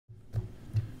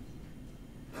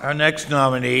Our next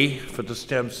nominee for the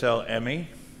Stem Cell Emmy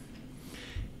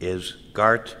is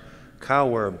Geert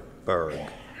Cauwenbergh,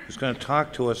 who's going to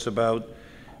talk to us about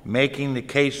making the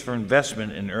case for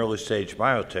investment in early-stage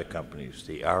biotech companies,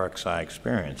 the RXi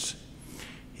experience.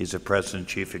 He's the President and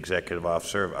Chief Executive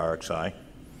Officer of RXi,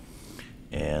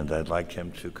 and I'd like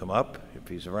him to come up if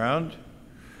he's around.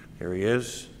 Here he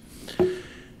is. I'd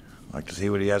like to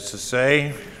see what he has to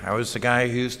say. I was the guy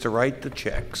who used to write the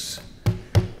checks.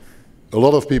 A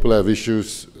lot of people have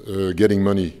issues getting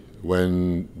money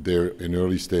when they're in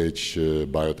early-stage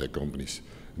biotech companies.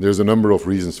 There's a number of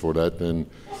reasons for that, and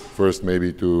first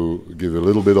maybe to give a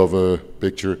little bit of a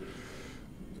picture.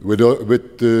 With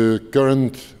the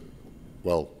current,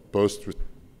 well,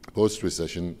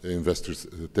 post-recession, investors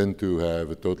tend to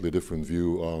have a totally different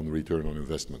view on return on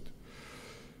investment.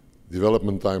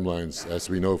 Development timelines, as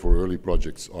we know for early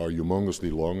projects, are humongously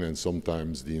long, and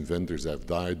sometimes the inventors have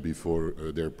died before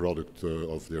their product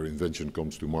of their invention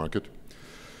comes to market.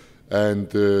 And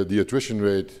the attrition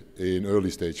rate in early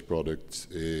stage products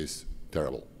is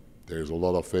terrible. There's a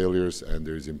lot of failures, and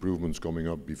there's improvements coming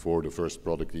up before the first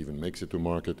product even makes it to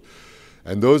market.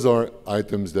 And those are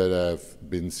items that have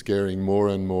been scaring more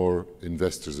and more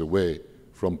investors away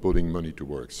from putting money to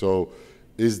work. So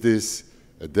is this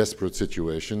a desperate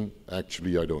situation?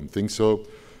 Actually, I don't think so,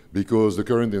 because the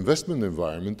current investment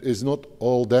environment is not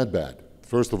all that bad.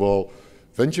 First of all,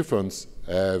 venture funds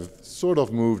have sort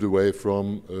of moved away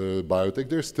from biotech.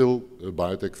 There's still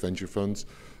biotech venture funds,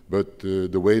 but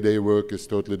the way they work is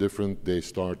totally different. They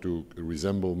start to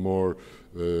resemble more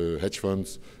hedge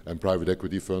funds and private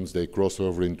equity funds. They cross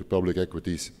over into public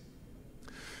equities.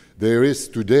 There is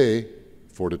today,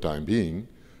 for the time being,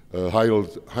 a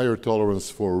higher tolerance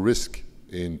for risk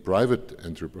in private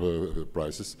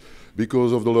enterprises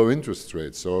because of the low interest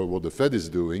rates. So what the Fed is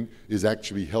doing is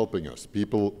actually helping us.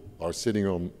 People are sitting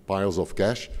on piles of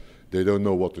cash. They don't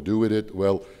know what to do with it.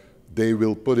 Well, they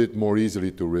will put it more easily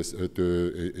to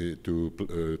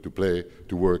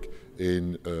work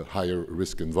in a higher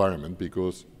risk environment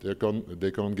because they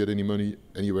can't get any money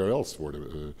anywhere else for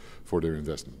their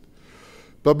investment.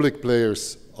 Public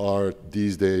players are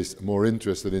these days more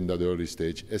interested in that early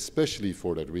stage, especially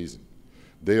for that reason.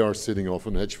 They are sitting,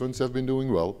 often hedge funds have been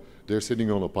doing well, they're sitting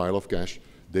on a pile of cash.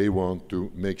 They want to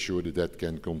make sure that that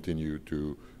can continue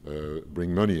to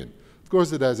bring money in. Of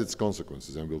course, it has its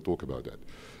consequences, and we'll talk about that.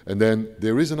 And then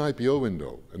there is an IPO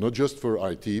window, and not just for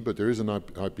IT, but there is an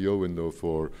IPO window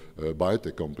for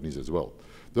biotech companies as well.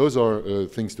 Those are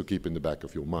things to keep in the back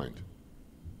of your mind.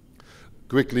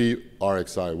 Quickly,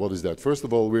 RXi, what is that? First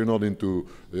of all, we're not into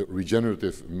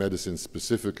regenerative medicine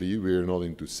specifically. We're not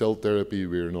into cell therapy.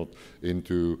 We're not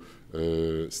into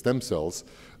stem cells.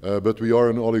 But we are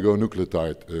an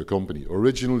oligonucleotide company.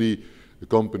 Originally, the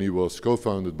company was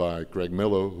co-founded by Craig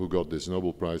Mello, who got this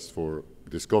Nobel Prize for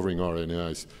discovering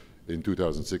RNAs in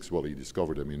 2006. Well, he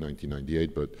discovered them in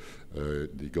 1998, but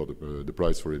he got the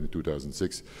prize for it in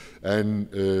 2006. And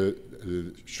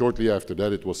shortly after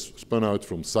that, it was spun out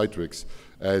from Citrix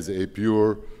as a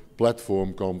pure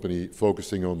platform company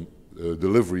focusing on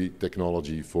delivery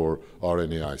technology for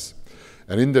RNAs.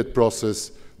 And in that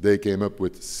process, they came up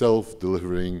with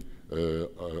self-delivering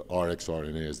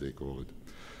RxRNA, as they call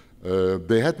it.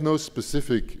 They had no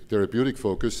specific therapeutic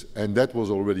focus, and that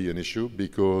was already an issue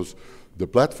because the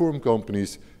platform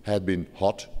companies had been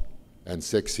hot and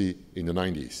sexy in the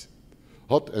 90s.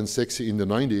 Hot and sexy in the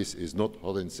 90s is not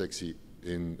hot and sexy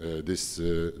in this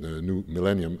new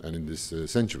millennium and in this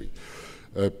century.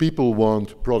 People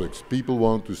want products. People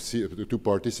want to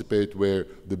participate where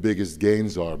the biggest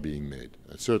gains are being made.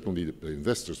 Certainly the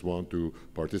investors want to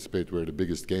participate where the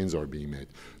biggest gains are being made.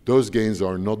 Those gains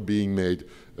are not being made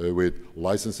with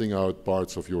licensing out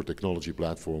parts of your technology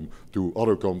platform to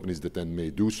other companies that then may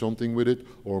do something with it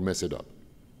or mess it up.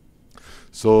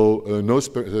 So no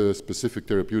specific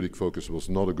therapeutic focus was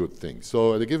not a good thing.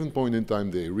 So at a given point in time,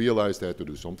 they realized they had to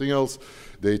do something else.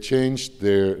 They changed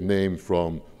their name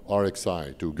from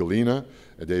RXi to Galena.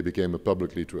 They became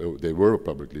they were a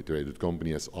publicly traded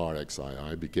company as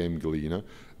RXii, became Galena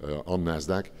on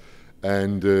NASDAQ.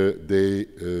 And they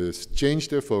changed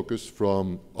their focus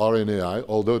from RNAi,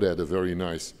 although they had a very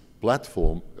nice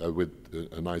platform with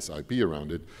a nice IP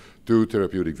around it, to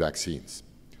therapeutic vaccines.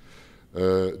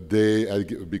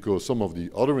 Because some of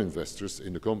the other investors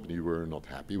in the company were not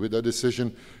happy with that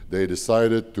decision, they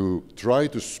decided to try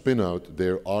to spin out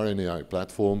their RNAi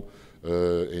platform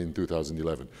in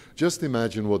 2011. Just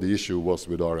imagine what the issue was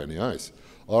with RNAis.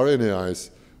 RNAis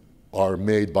are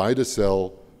made by the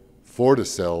cell, for the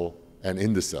cell, and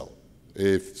in the cell.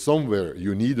 If somewhere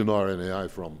you need an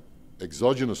RNAi from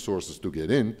exogenous sources to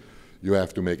get in, You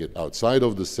have to make it outside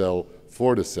of the cell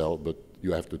for the cell, but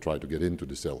you have to try to get into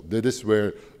the cell. That is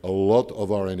where a lot of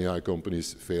RNAi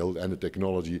companies failed, and the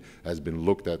technology has been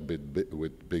looked at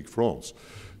with big fronts.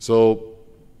 So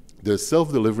the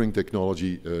self-delivering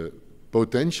technology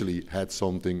potentially had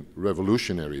something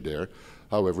revolutionary there.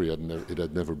 However, it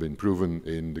had never been proven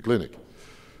in the clinic.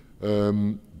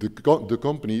 The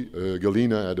company,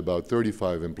 Galena, had about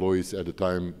 35 employees at the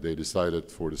time they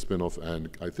decided for the spin-off, and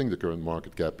I think the current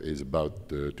market cap is about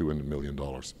 $200 million.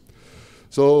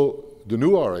 So the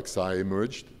new RXi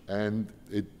emerged, and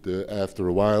after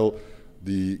a while,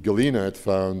 the Galena had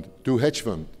found two hedge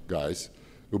fund guys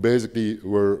who basically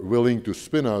were willing to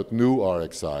spin out new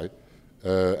RXi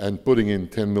and putting in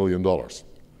 $10 million.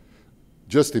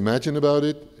 Just imagine about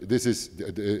it. This is,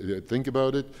 think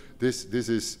about it. This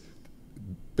is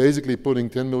basically putting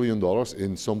 $10 million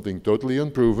in something totally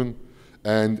unproven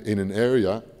and in an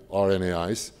area,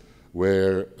 RNAis,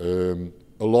 where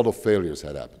a lot of failures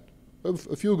had happened.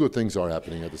 A few good things are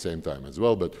happening at the same time as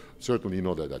well, but certainly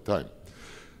not at that time.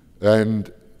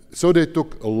 And so they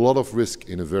took a lot of risk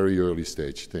in a very early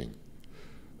stage thing.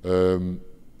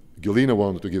 Galena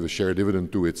wanted to give a share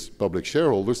dividend to its public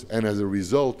shareholders, and as a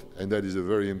result, and that is a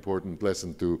very important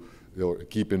lesson to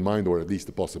keep in mind, or at least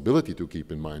a possibility to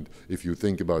keep in mind if you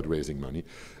think about raising money.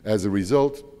 As a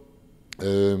result,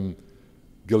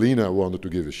 Galena wanted to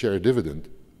give a share dividend,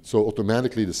 so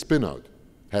automatically the spin-out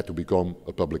had to become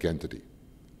a public entity.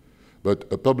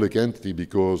 But a public entity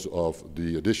because of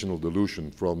the additional dilution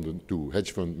from the two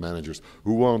hedge fund managers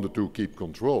who wanted to keep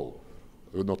control,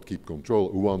 not keep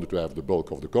control, who wanted to have the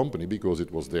bulk of the company because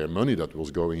it was their money that was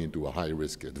going into a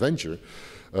high-risk adventure.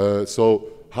 So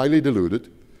highly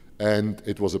diluted, and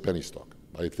it was a penny stock.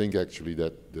 I think actually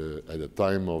that at the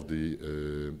time of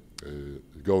the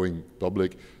going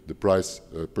public, the price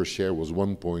per share was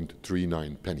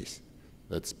 1.39 pennies.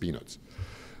 That's peanuts.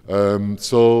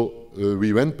 So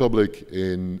we went public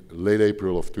in late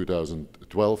April of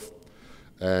 2012,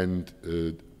 and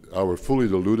our fully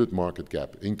diluted market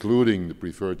cap, including the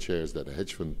preferred shares that the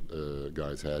hedge fund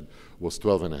guys had, was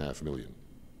 12.5 million.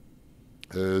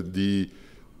 The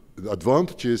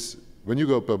advantage is, when you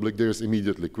go public, there's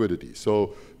immediate liquidity.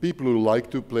 So people who like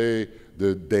to play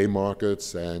the day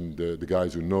markets and the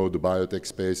guys who know the biotech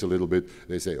space a little bit,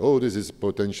 they say, oh, this is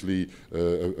potentially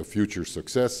a future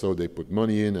success, so they put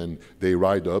money in and they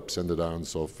ride the ups and the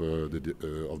downs of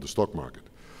the stock market.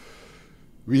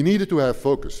 We needed to have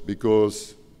focus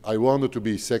because I wanted to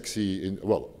be sexy in,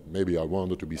 well, maybe I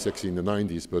wanted to be sexy in the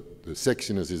 90s, but the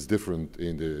sexiness is different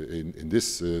in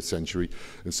this century,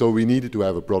 and so we needed to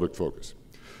have a product focus.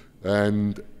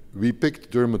 And we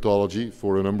picked dermatology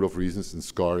for a number of reasons, and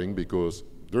scarring, because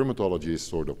dermatology is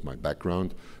sort of my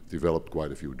background. Developed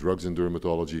quite a few drugs in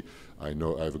dermatology. I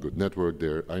know I have a good network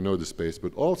there. I know the space,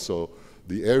 but also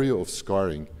the area of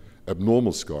scarring,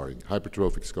 abnormal scarring,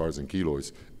 hypertrophic scars and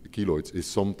keloids is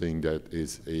something that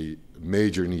is a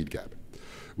major need gap.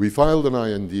 We filed an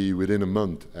IND within a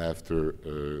month after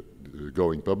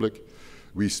going public.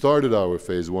 We started our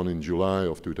phase 1 in July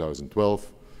of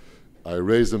 2012. I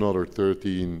raised another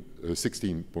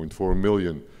 16.4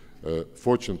 million,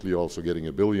 fortunately also getting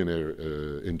a billionaire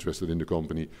interested in the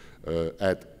company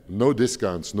at no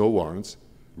discounts, no warrants.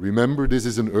 Remember, this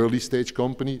is an early stage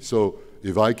company, so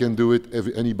if I can do it,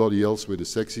 anybody else with a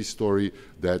sexy story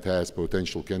that has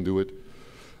potential can do it.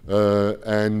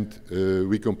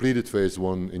 We completed phase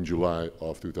 1 in July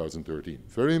of 2013.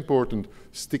 Very important,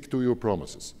 stick to your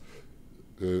promises.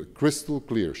 Crystal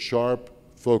clear, sharp,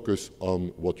 focus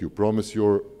on what you promise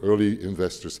your early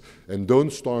investors, and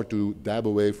don't start to dab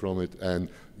away from it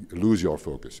and lose your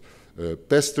focus.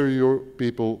 Pester your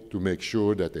people to make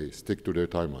sure that they stick to their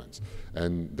timelines,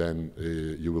 and then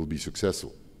you will be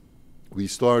successful. We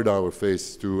start our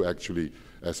phase 2 actually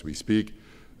as we speak,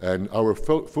 and our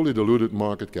fully diluted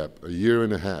market cap a year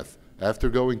and a half after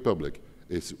going public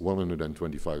is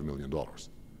 $125 million.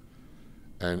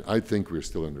 And I think we're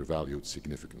still undervalued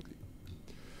significantly.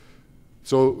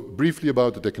 So briefly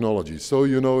about the technology. So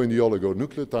you know, in the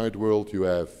oligonucleotide world, you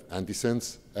have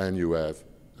antisense and you have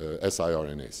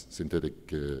siRNAs, synthetic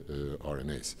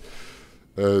RNAs.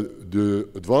 The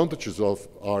advantages of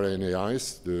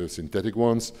RNAis, the synthetic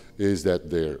ones, is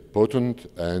that they're potent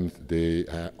and they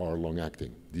are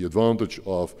long-acting. The advantage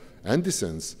of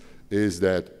antisense is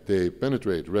that they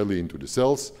penetrate readily into the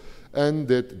cells and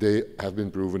that they have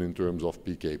been proven in terms of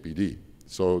PK/PD.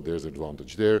 So there's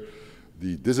advantage there.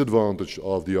 The disadvantage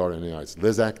of the RNAis,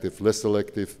 less active, less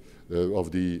selective of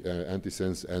the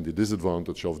antisense, and the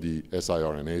disadvantage of the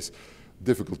siRNAs,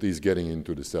 difficulties getting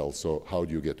into the cell. So how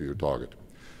do you get to your target?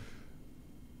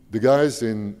 The guys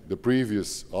in the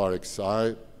previous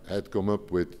RXi had come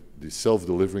up with the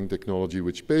self-delivering technology,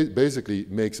 which basically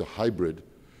makes a hybrid,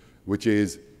 which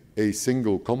is a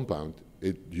single compound.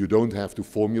 You don't have to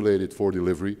formulate it for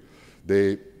delivery.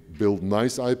 They build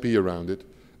nice IP around it,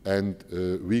 and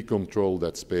we control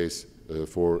that space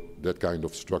for that kind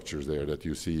of structures there that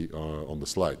you see on the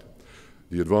slide.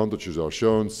 The advantages are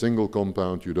shown: single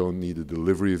compound, you don't need a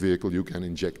delivery vehicle, you can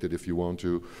inject it if you want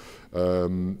to.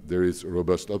 There is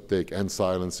robust uptake and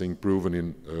silencing proven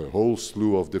in a whole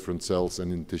slew of different cells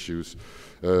and in tissues.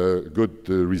 Good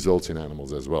results in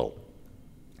animals as well.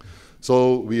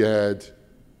 So we had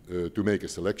to make a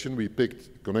selection. We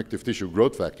picked connective tissue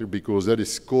growth factor because that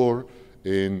is core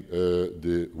in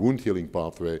the wound healing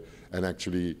pathway, and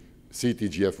actually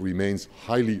CTGF remains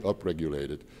highly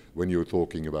upregulated when you're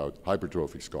talking about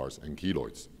hypertrophic scars and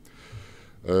keloids.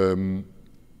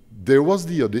 There was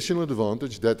the additional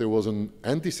advantage that there was an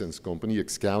antisense company,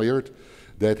 Excaliard,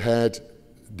 that had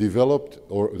developed,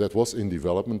 or that was in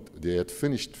development. They had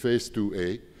finished phase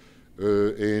 2A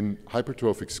in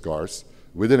hypertrophic scars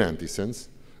with an antisense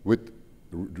with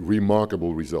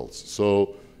remarkable results.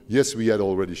 So yes, we had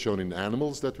already shown in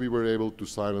animals that we were able to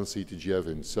silence CTGF.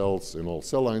 In cells, in all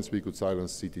cell lines, we could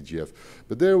silence CTGF.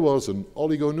 But there was an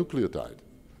oligonucleotide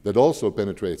that also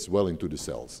penetrates well into the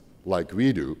cells, like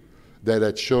we do, that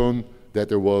had shown that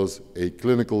there was a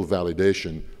clinical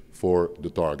validation for the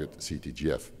target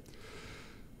CTGF.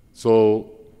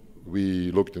 So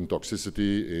we looked in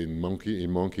toxicity in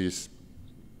monkeys.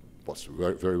 Was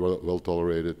very well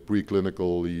tolerated.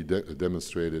 Preclinically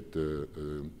demonstrated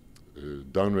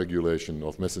downregulation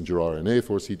of messenger RNA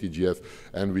for CTGF,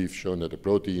 and we've shown that the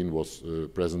protein was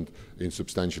present in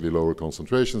substantially lower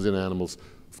concentrations in animals.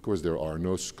 Of course, there are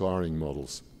no scarring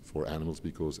models for animals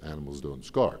because animals don't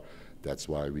scar. That's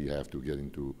why we have to get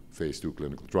into phase 2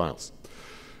 clinical trials.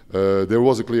 There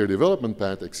was a clear development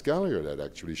path. Excaliard had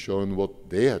actually shown what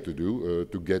they had to do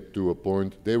to get to a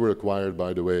point. They were acquired,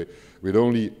 by the way, with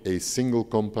only a single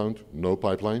compound, no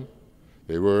pipeline.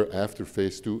 They were, after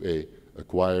phase 2A,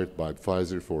 acquired by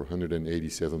Pfizer for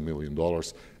 $187 million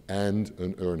and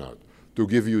an earnout. To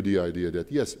give you the idea that,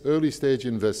 yes, early stage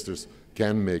investors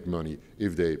can make money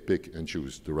if they pick and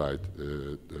choose the right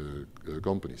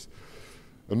companies.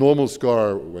 A normal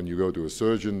scar, when you go to a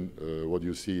surgeon, what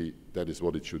you see, that is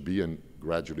what it should be, and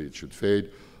gradually it should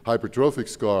fade. Hypertrophic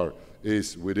scar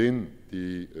is within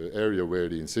the area where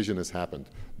the incision has happened,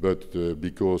 but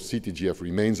because CTGF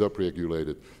remains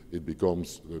upregulated, it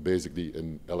becomes basically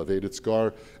an elevated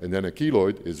scar. And then a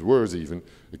keloid is worse even.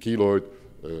 A keloid,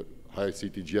 high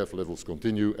CTGF levels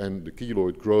continue, and the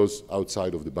keloid grows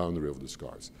outside of the boundary of the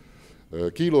scars.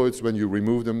 Keloids, when you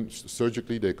remove them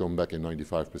surgically, they come back in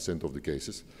 95% of the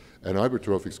cases. And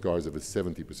hypertrophic scars have a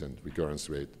 70% recurrence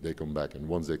rate. They come back, and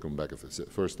once they come back a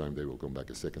first time, they will come back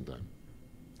a second time.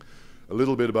 A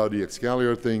little bit about the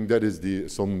Excaliard thing. That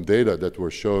is some data that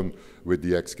were shown with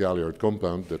the Excaliard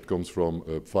compound that comes from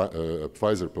a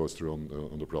Pfizer poster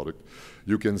on the product.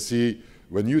 You can see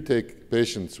when you take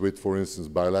patients with, for instance,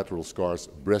 bilateral scars,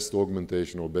 breast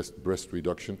augmentation or breast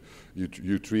reduction,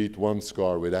 you treat one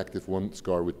scar with active, one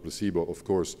scar with placebo. Of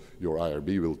course, your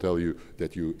IRB will tell you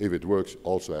that you, if it works,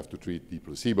 also have to treat the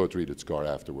placebo-treated scar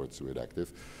afterwards with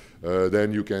active.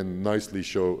 Then you can nicely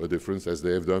show a difference, as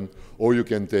they have done. Or you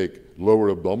can take lower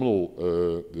abdominal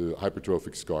the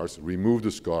hypertrophic scars, remove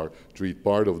the scar, treat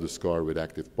part of the scar with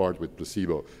active, part with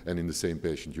placebo, and in the same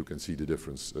patient you can see the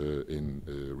difference in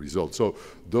results. So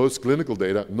those clinical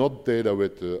data, not data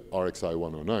with RXi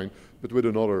 109, but with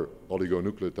another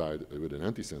oligonucleotide, with an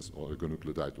antisense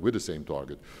oligonucleotide with the same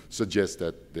target, suggests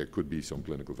that there could be some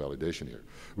clinical validation here.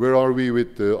 Where are we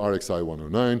with RXi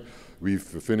 109? We've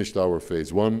finished our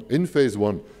phase 1. In phase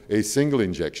 1, a single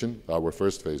injection, our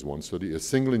first phase 1 study, a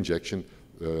single injection,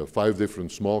 5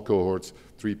 different small cohorts,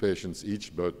 3 patients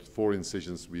each, but 4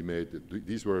 incisions we made.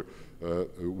 These were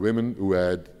women who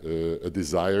had a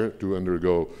desire to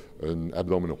undergo an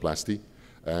abdominoplasty,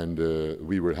 and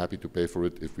we were happy to pay for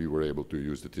it if we were able to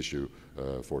use the tissue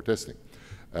for testing.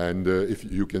 And if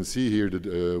you can see here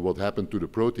that, what happened to the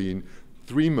protein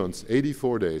 3 months,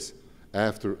 84 days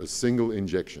after a single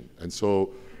injection. And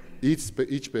so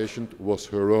each patient was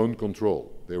her own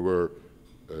control. There were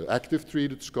active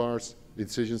treated scars,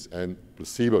 incisions, and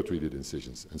placebo treated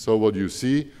incisions. And so what you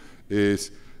see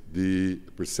is the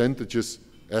percentages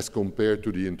as compared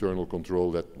to the internal control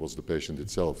that was the patient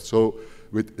itself. So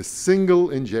with a single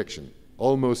injection,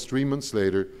 almost 3 months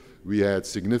later, we had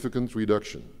significant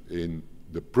reduction in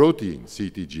the protein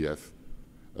CTGF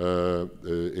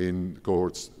in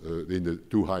cohorts, in the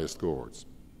 2 highest cohorts.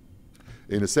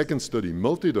 In a second study,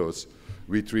 multi-dose,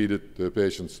 we treated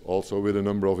patients also with a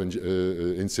number of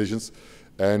incisions,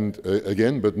 And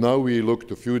again, but now we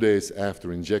looked a few days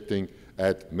after injecting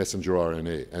at messenger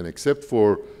RNA. And except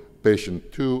for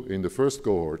patient 2 in the first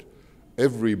cohort,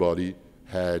 everybody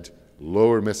had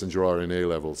lower messenger RNA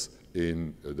levels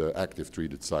in the active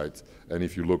treated sites. And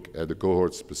if you look at the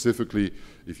cohorts specifically,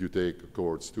 if you take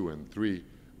cohorts 2 and 3,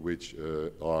 which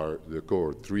are the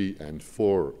cohort 3 and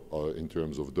 4 in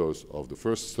terms of dose of the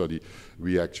first study,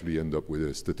 we actually end up with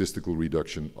a statistical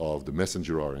reduction of the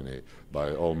messenger RNA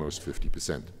by almost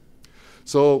 50%.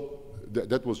 So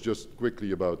that was just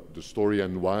quickly about the story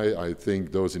and why I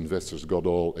think those investors got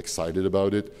all excited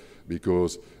about it,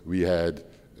 because we had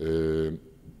the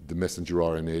messenger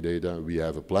RNA data. We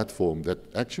have a platform that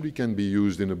actually can be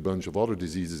used in a bunch of other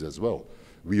diseases as well.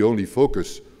 We only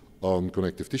focus on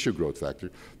connective tissue growth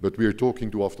factor, but we are talking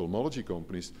to ophthalmology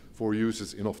companies for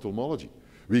uses in ophthalmology.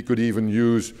 We could even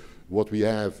use what we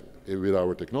have with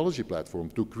our technology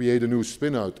platform to create a new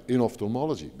spin-out in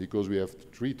ophthalmology, because we have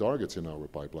 3 targets in our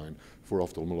pipeline for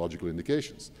ophthalmological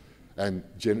indications, and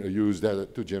use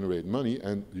that to generate money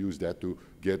and use that to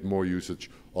get more usage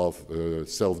of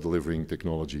self-delivering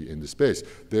technology in the space.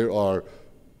 There are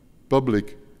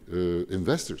public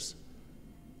investors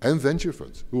and venture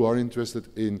funds who are interested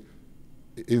in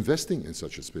investing in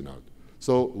such a spin-out.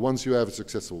 So once you have a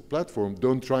successful platform,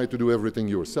 don't try to do everything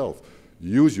yourself.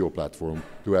 Use your platform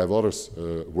to have others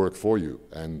work for you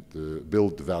and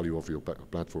build the value of your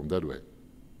platform that way.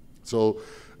 So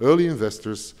early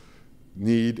investors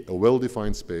need a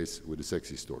well-defined space with a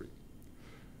sexy story.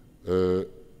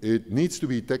 It needs to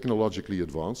be technologically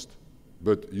advanced,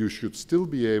 but you should still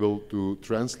be able to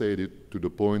translate it to the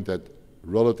point that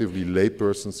relatively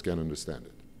laypersons can understand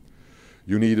it.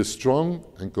 You need a strong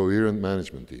and coherent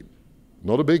management team.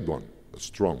 Not a big one, a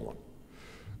strong one.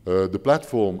 The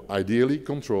platform ideally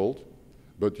controlled,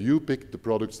 but you pick the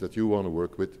products that you want to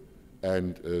work with,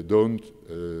 and don't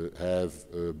have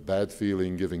a bad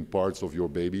feeling giving parts of your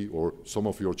baby or some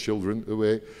of your children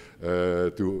away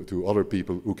to other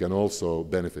people who can also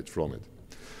benefit from it.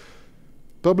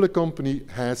 Public company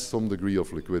has some degree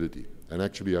of liquidity. And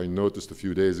actually, I noticed a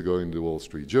few days ago in the Wall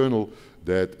Street Journal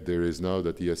that there is now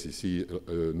that the SEC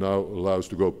now allows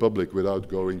to go public without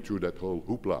going through that whole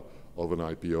hoopla of an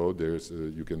IPO. There's,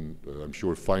 you can, I'm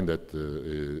sure, find that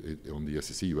on the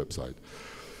SEC website.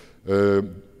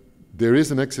 There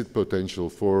is an exit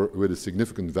potential with a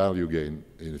significant value gain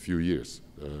in a few years.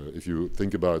 If you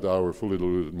think about our fully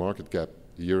diluted market cap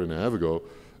a year and a half ago,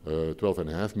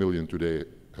 12.5 million today,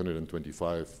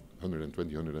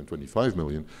 125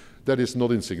 million, that is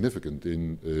not insignificant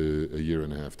in a year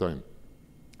and a half time.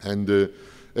 And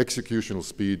executional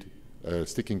speed,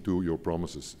 sticking to your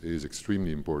promises, is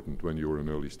extremely important when you're an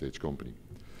early stage company.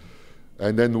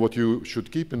 And then what you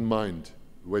should keep in mind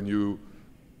when you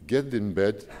get in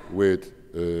bed with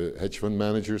hedge fund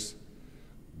managers,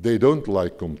 they don't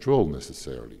like control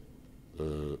necessarily.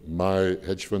 My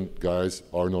hedge fund guys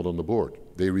are not on the board.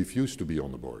 They refuse to be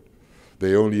on the board.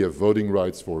 They only have voting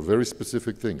rights for very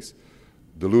specific things,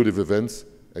 dilutive events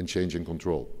and change in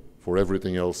control. For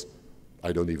everything else,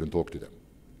 I don't even talk to them.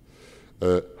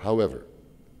 However,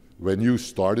 when you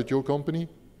started your company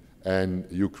and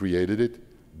you created it,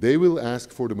 they will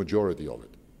ask for the majority of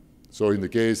it. So in the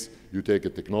case you take a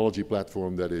technology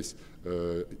platform that is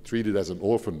treated as an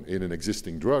orphan in an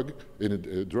existing drug, in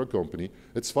a drug company,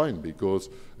 it's fine, because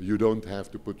you don't have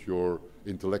to put your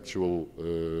intellectual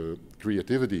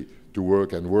creativity to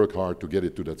work and work hard to get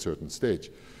it to that certain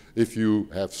stage. If you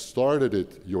have started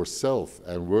it yourself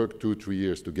and worked 2-3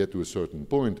 years to get to a certain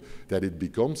point that it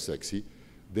becomes sexy,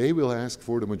 they will ask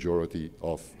for the majority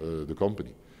of the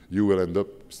company. You will end up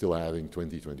still having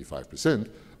 20-25%,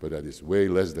 but that is way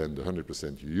less than the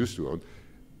 100% you used to own.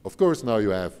 Of course, now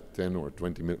you have $10 or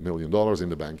 $20 million in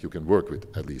the bank you can work with,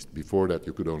 at least. Before that,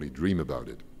 you could only dream about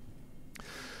it.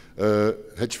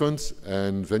 Hedge funds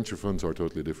and venture funds are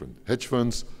totally different. Hedge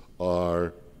funds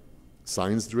are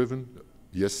science-driven,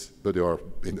 yes, but they are,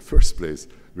 in the first place,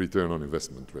 return on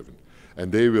investment driven.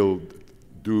 And they will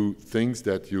do things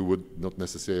that you would not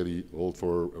necessarily hold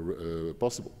for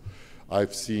possible.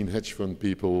 I've seen hedge fund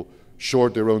people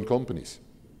short their own companies.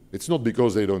 It's not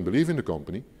because they don't believe in the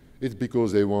company, it's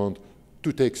because they want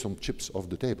to take some chips off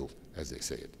the table, as they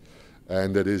say it.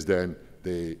 And that is then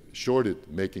they short it,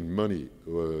 making money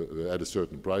at a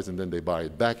certain price, and then they buy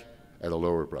it back at a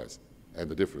lower price. And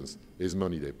the difference is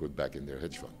money they put back in their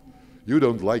hedge fund. You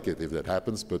don't like it if that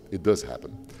happens, but it does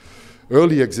happen.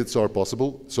 Early exits are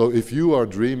possible. So if you are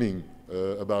dreaming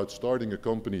about starting a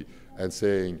company and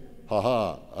saying,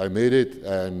 haha, I made it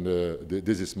and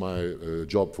this is my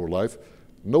job for life,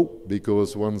 no,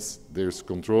 because once there's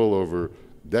control over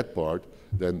that part,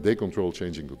 then they control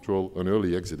changing control. An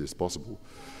early exit is possible.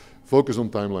 Focus on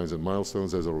timelines and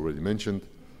milestones, as I already mentioned.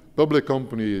 Public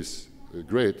company is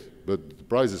great, but the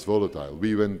price is volatile.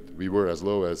 We were as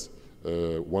low as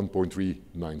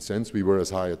 1.39 cents. We were as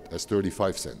high as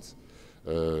 35 cents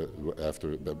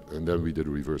after that, and then we did a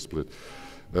reverse split.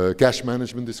 Cash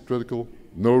management is critical.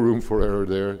 No room for error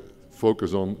there.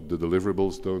 Focus on the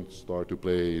deliverables. Don't start to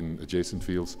play in adjacent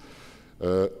fields.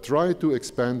 Try to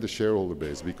expand the shareholder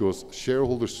base, because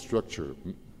shareholder structure,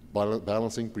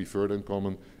 balancing preferred and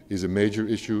common, is a major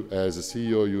issue. As a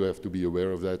CEO, you have to be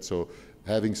aware of that. So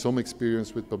having some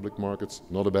experience with public markets,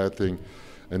 not a bad thing.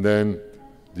 And then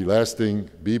the last thing,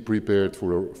 be prepared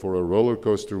for a roller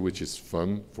coaster, which is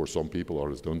fun for some people,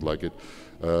 others don't like it.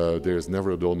 There's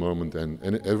never a dull moment, and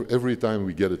every time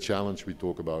we get a challenge, we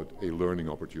talk about a learning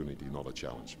opportunity, not a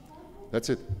challenge. That's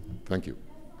it. Thank you.